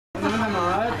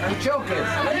Choke it.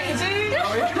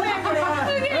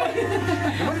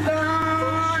 Put it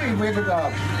down. You wave it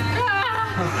up.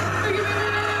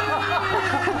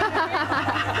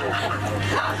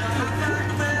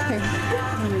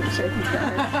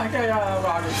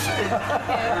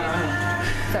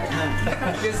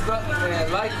 It's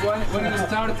like when you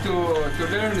start to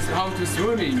learn how to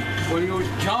swimming, when you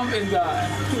jump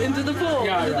into the pool,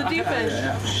 into the deep end.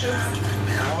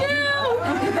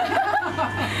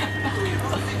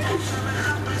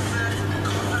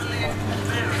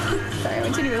 Sorry,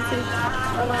 continue with it.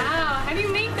 Wow, how do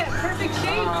you make that perfect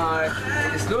shape?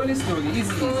 Slowly,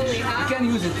 easy. You can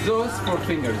use it those 4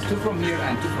 fingers, 2 from here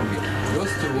and 2 from here.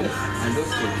 Those 2 and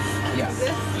those 2. Yeah.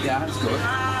 Yeah, it's good.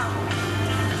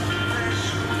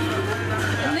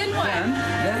 And then what?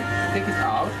 Then take it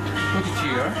out, put it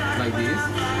here, like this.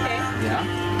 Okay. Yeah.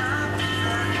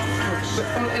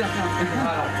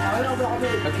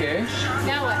 Okay.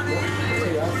 Now what?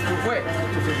 Wait.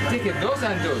 Take it, those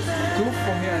and those. 2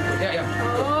 from here and 2. Yeah.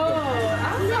 Oh,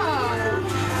 awesome.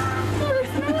 Oh,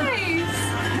 that's nice.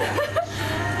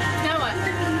 Now what?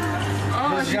 Oh,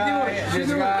 This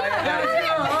guy.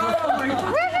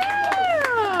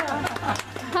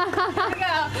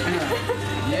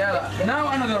 Yeah. Now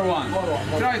another one.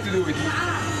 Try to do it.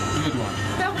 Good one.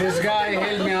 This guy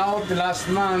helped me out last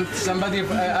month. Somebody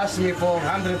asked me for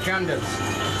 100 candles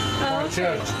for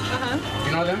church.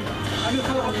 You know them?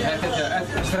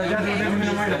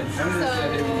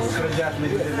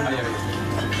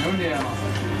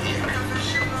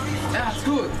 Yeah, it's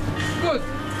good. Good.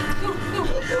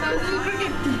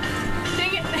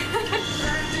 Dang it.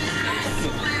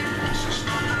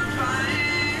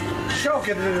 Choke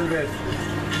it a little bit.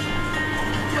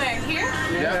 Where? Here?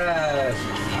 Yes.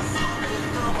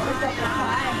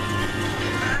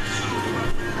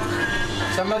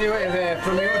 Somebody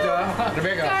from Utah,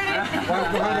 Rebecca, wants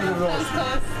 200 of those.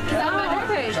 Close.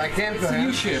 So I came to It's a new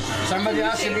him. ship. Somebody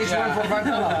asked him each one for $5.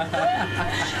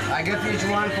 I get each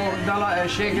one for $1,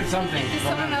 shake it something. Does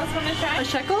someone else want to try? A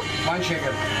shekel? 1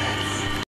 shekel.